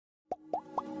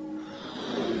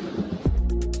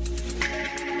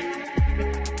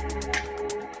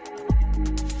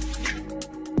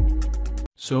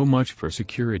So much for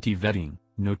security vetting.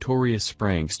 Notorious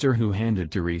prankster who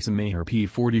handed Theresa May her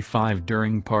P45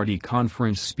 during party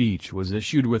conference speech was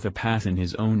issued with a pass in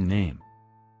his own name.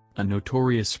 A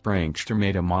notorious prankster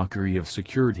made a mockery of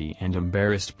security and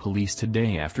embarrassed police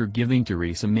today after giving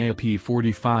Theresa May a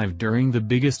P45 during the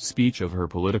biggest speech of her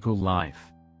political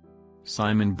life.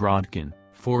 Simon Brodkin,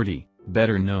 40,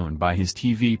 better known by his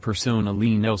TV persona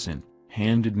Lee Nelson,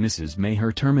 handed Mrs. May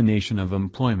her termination of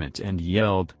employment and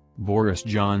yelled, "Boris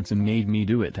Johnson made me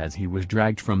do it," as he was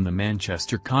dragged from the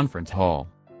Manchester conference hall.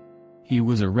 He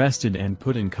was arrested and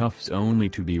put in cuffs only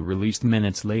to be released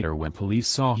minutes later when police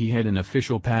saw he had an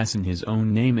official pass in his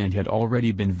own name and had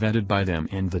already been vetted by them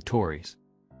and the Tories.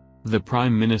 The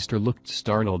Prime Minister looked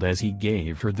startled as he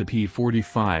gave her the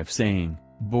P45, saying,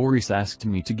 "Boris asked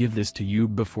me to give this to you,"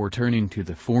 before turning to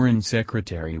the Foreign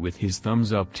Secretary with his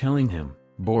thumbs up telling him,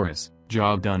 "Boris,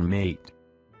 job done mate."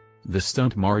 The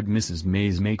stunt marred Mrs.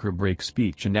 May's make-or-break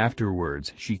speech, and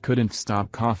afterwards she couldn't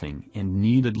stop coughing and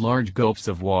needed large gulps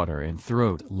of water and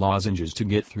throat lozenges to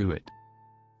get through it.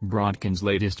 Brodkin's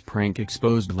latest prank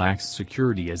exposed lax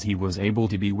security, as he was able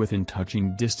to be within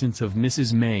touching distance of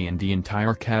Mrs. May and the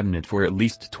entire cabinet for at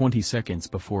least 20 seconds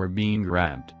before being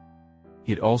grabbed.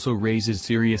 It also raises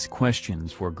serious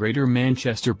questions for Greater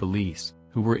Manchester Police,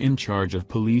 who were in charge of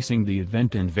policing the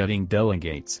event and vetting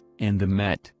delegates, and the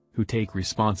Met, who take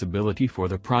responsibility for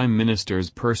the Prime Minister's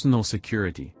personal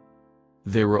security.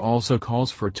 There were also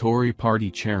calls for Tory party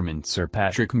chairman Sir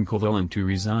Patrick McLellan to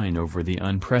resign over the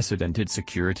unprecedented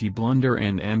security blunder,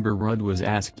 and Amber Rudd was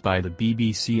asked by the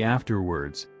BBC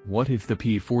afterwards, what if the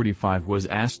P45 was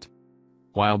asked?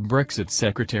 While Brexit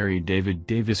Secretary David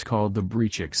Davis called the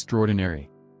breach extraordinary.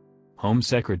 Home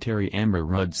Secretary Amber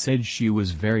Rudd said she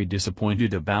was very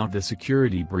disappointed about the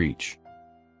security breach.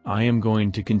 "I am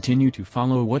going to continue to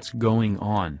follow what's going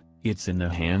on. It's in the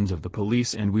hands of the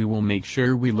police and we will make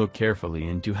sure we look carefully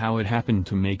into how it happened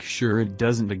to make sure it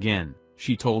doesn't again,"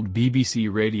 she told BBC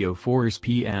Radio 4's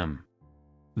PM.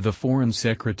 The Foreign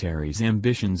Secretary's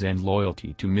ambitions and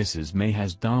loyalty to Mrs. May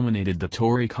has dominated the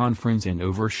Tory conference and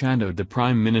overshadowed the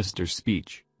Prime Minister's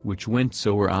speech, which went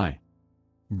so awry.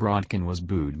 Brodkin was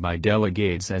booed by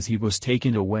delegates as he was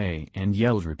taken away and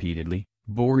yelled repeatedly,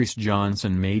 "Boris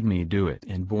Johnson made me do it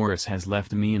and Boris has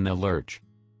left me in the lurch."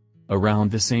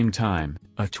 Around the same time,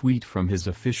 a tweet from his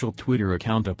official Twitter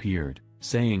account appeared,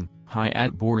 saying, "Hi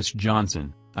 @Boris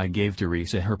Johnson, I gave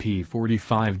Theresa her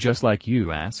P45 just like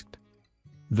you asked."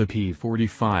 The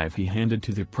P45 he handed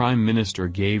to the Prime Minister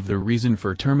gave the reason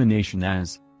for termination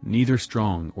as, "neither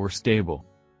strong or stable.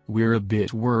 We're a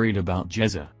bit worried about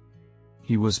Jezza."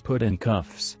 He was put in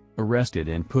cuffs, arrested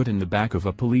and put in the back of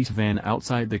a police van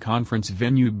outside the conference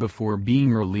venue before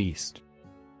being released.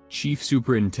 Chief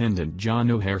Superintendent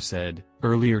John O'Hare said,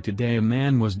 earlier today a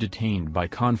man was detained by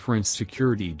conference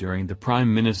security during the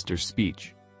Prime Minister's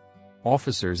speech.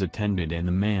 Officers attended and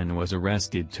the man was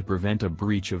arrested to prevent a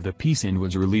breach of the peace and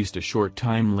was released a short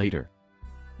time later.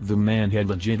 The man had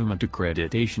legitimate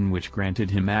accreditation which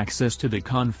granted him access to the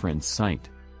conference site.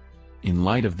 In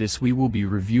light of this, we will be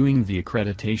reviewing the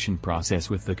accreditation process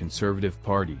with the Conservative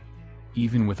Party.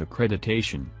 Even with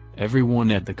accreditation, everyone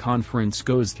at the conference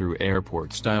goes through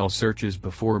airport-style searches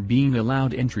before being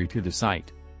allowed entry to the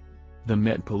site. The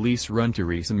Met Police run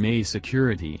Theresa May's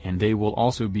security and they will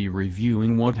also be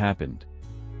reviewing what happened.